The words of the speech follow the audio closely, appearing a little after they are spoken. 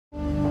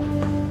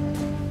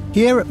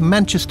Here at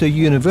Manchester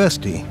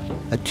University,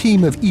 a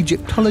team of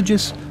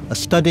Egyptologists are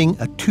studying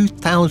a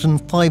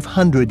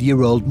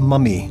 2,500-year-old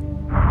mummy.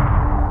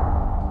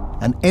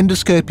 An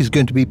endoscope is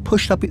going to be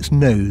pushed up its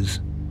nose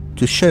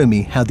to show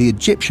me how the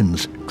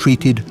Egyptians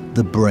treated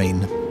the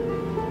brain.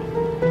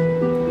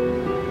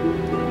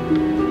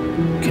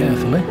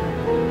 Carefully.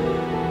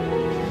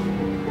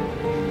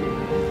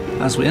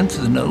 As we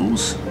enter the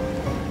nose,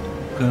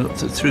 go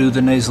through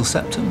the nasal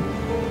septum.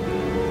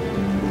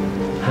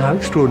 How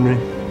extraordinary.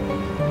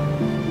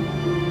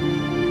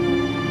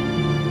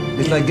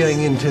 It's like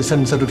going into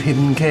some sort of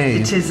hidden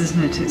cave. It is,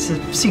 isn't it? It's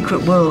a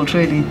secret world,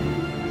 really.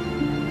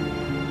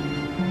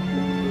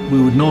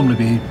 We would normally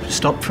be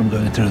stopped from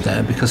going through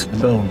there because of the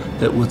bone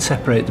that would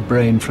separate the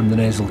brain from the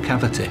nasal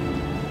cavity.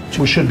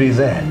 Which should be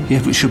there.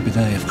 Yeah, it should be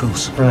there, of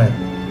course. Right.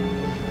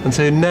 And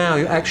so now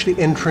you're actually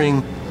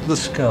entering the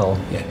skull.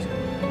 Yes.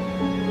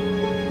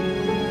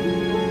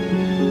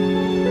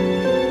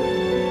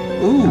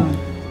 Ooh.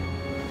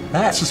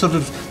 That's the sort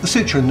of the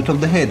suture in the top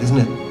of the head, isn't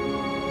it?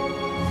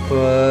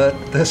 But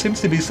there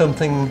seems to be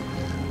something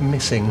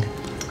missing.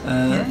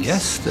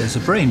 Yes, there's a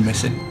brain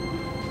missing.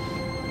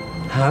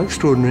 How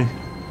extraordinary.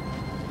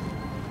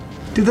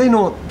 Did they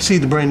not see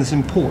the brain as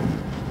important?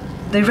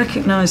 They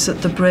recognised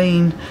that the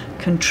brain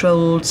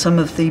controlled some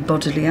of the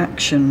bodily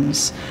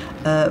actions,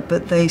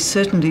 but they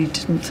certainly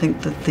didn't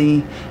think that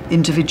the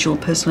individual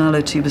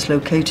personality was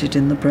located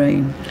in the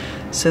brain.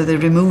 So they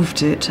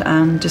removed it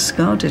and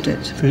discarded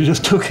it. So you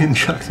just took it and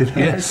chucked it out?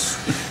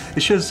 Yes.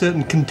 It shows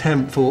certain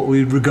contempt for what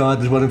we regard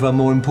as one of our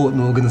more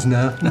important organs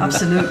now.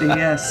 Absolutely,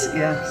 yes,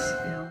 yes.